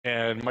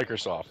and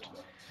Microsoft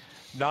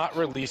not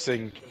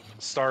releasing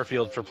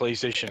Starfield for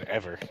PlayStation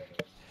ever.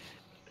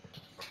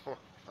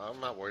 I'm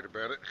not worried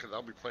about it because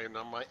I'll be playing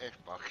on my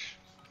Xbox.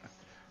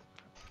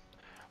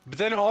 But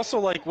then also,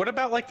 like, what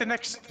about like the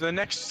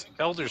next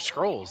Elder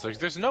Scrolls?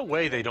 There's no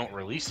way they don't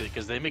release it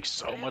because they make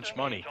so much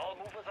money,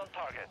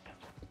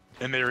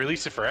 and they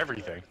release it for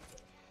everything.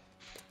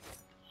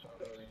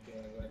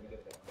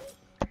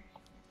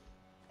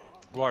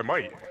 Well, I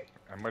might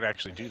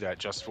actually do that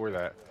just for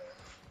that.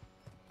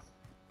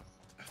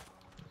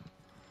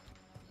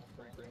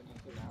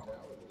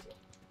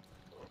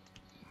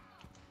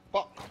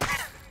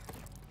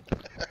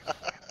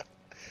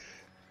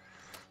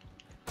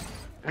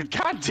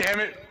 God damn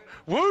it!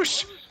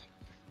 Whoosh!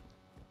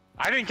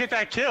 I didn't get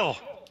that kill,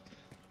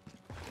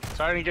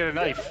 so I didn't get a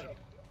knife.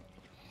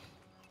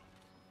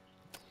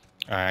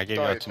 Alright, I gave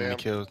you too many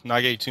kills. No,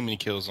 I gave you too many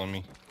kills on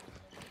me.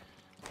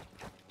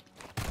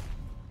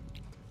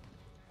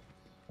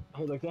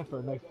 Hey, like that for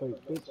a next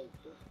fight, bitch.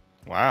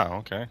 Wow,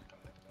 okay.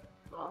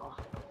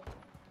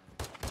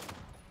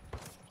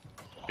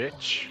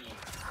 Bitch.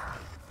 I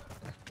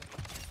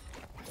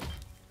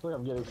feel like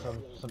I'm getting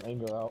some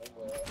anger out.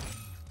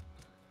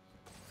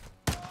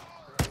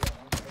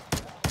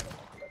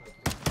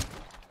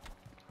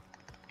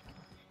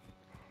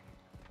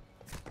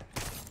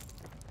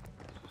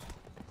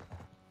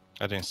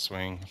 I didn't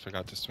swing. I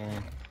forgot to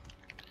swing.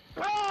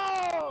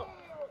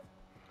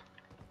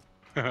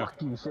 Fuck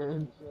you,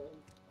 Shane.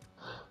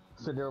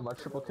 Sitting there with my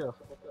triple kill.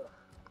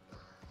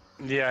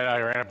 Yeah, I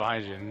ran up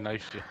behind you and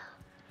knifed you.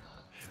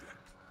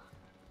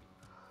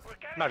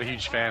 Not a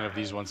huge fan of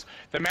these ones.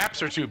 The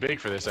maps are too big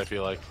for this, I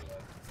feel like.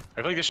 I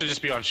feel like this should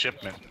just be on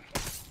shipment.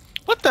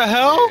 What the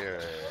hell?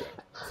 Yeah.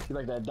 You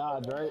like that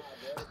dodge, right?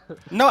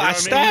 No, I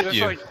stabbed That's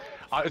you.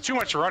 like, too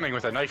much running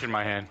with a knife in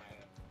my hand.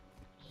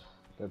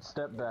 That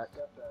step back.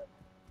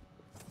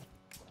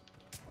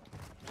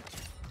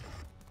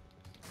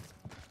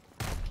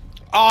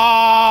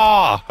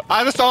 Ah!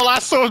 I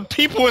saw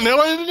people in there.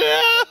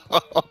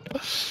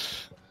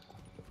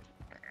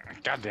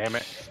 God damn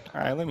it.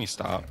 Alright, let me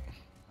stop.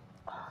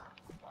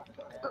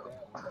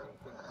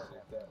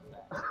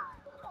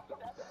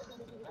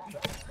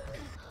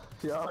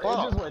 Yo, it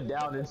just went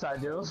down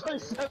inside you.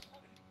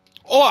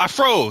 Oh, I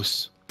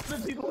froze!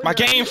 My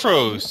game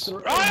froze!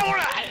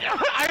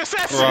 I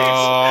assassinated.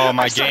 Bro,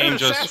 my game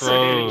just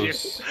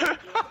froze.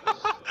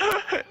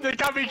 They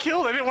got me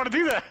killed. I didn't want to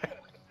do that.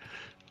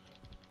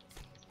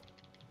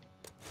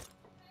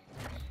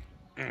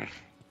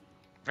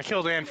 I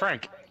killed Anne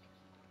Frank.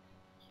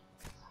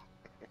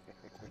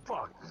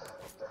 Fuck.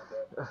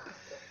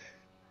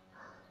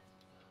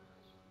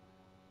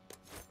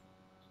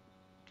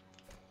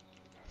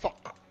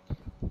 Fuck.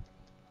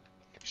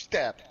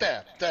 Stab,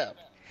 stab, stab.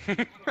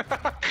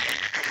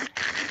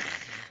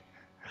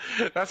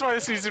 That's why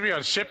this needs to be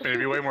on shipment. It'd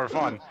be way more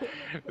fun.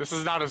 This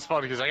is not as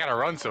fun because I gotta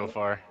run so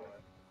far.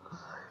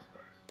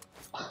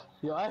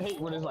 Yo, I hate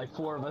when there's like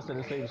 4 of us in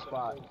the same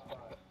spot.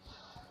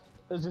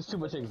 There's just too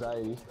much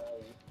anxiety.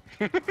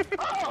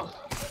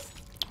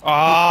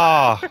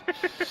 Ah!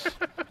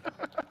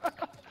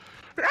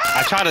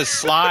 I tried to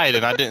slide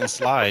and I didn't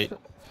slide.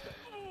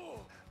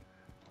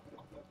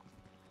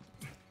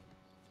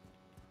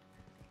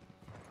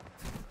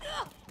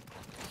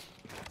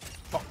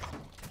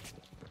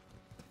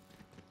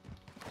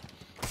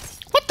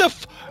 What the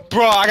f-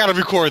 Bro, I gotta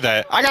record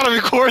that. I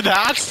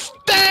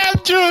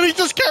stabbed you and he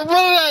just kept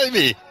running at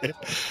me.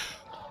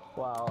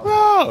 Wow.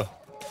 Bro.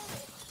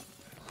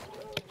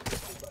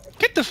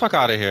 Get the fuck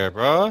out of here,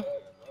 bro.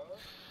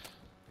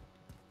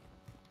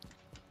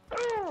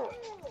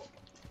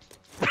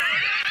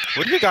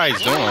 What are you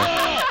guys doing?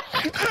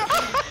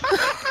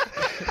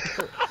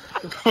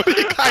 What are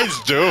you guys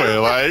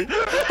doing? Like,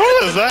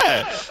 what was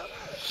that?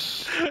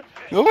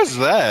 What was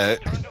that?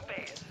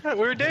 We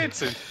were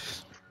dancing.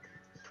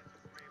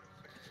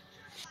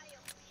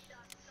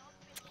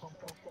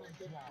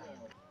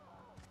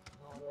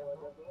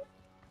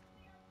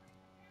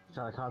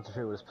 Trying to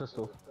concentrate with his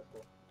pistol.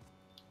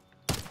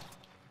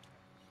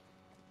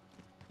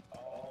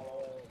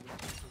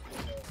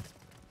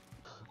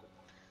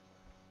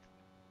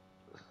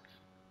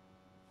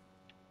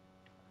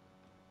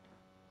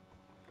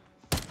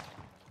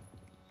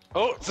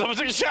 Oh, someone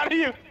took a shot at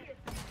you!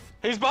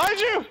 He's behind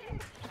you!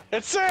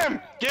 It's Sam!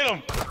 Get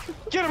him!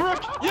 Get him,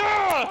 Rick!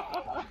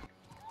 Yeah!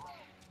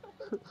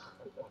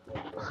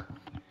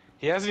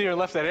 He hasn't even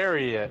left that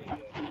area yet.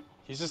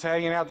 He's just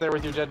hanging out there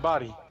with your dead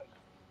body.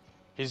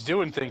 He's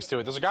doing things to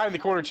it. There's a guy in the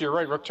corner to your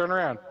right, Rook. Turn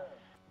around.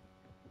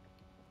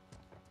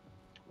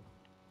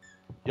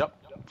 Yep.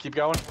 Keep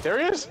going. There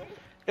he is!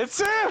 It's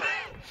Sam!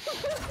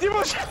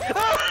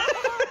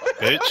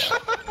 Bitch.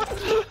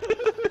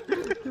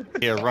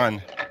 Here,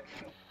 run.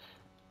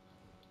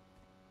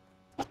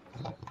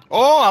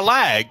 Oh, I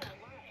lagged.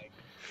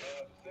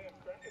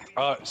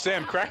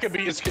 Sam,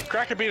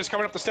 Crackabeat is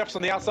coming up the steps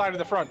on the outside of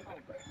the front.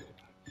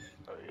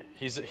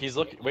 He's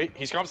looking. Wait,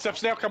 he's coming up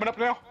steps now. Coming up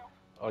now.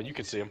 Oh, you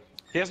can see him.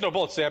 He has no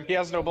bullets, Sam. He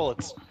has no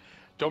bullets.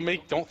 Don't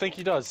think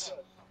he does.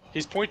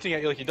 He's pointing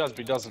at you like he does, but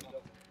he doesn't.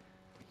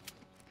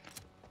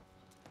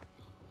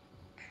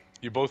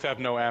 You both have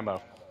no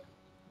ammo.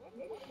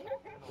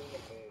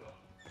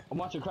 I'm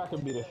watching Cracker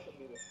Beater.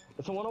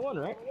 It's a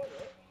 1-on-1, right?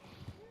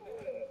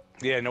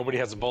 Yeah, nobody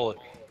has a bullet.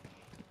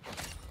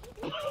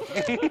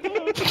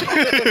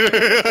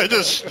 I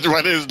just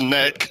went his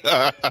neck.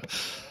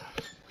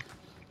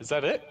 Is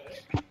that it?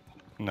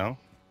 No.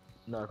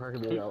 No, Cracker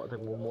Beater got, I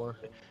think, one more.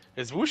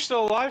 Is Woosh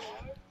still alive?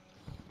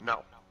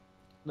 No.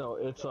 No,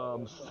 it's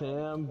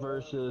Sam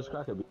versus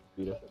Cracker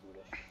Beater.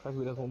 Cracker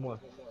Beater has one more.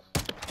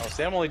 Oh,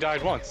 Sam only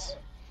died once.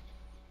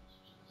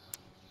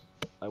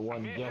 I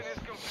won, yes.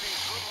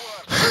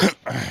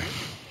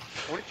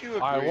 Wouldn't you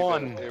I agree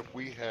won. that if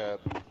we had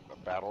a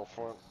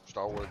Battlefront,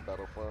 Star Wars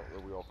Battlefront,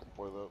 that we all can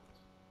play that?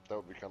 That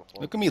would be kind of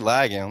fun. Look at me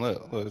lagging.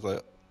 Look, look,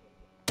 look.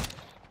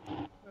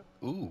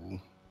 Ooh.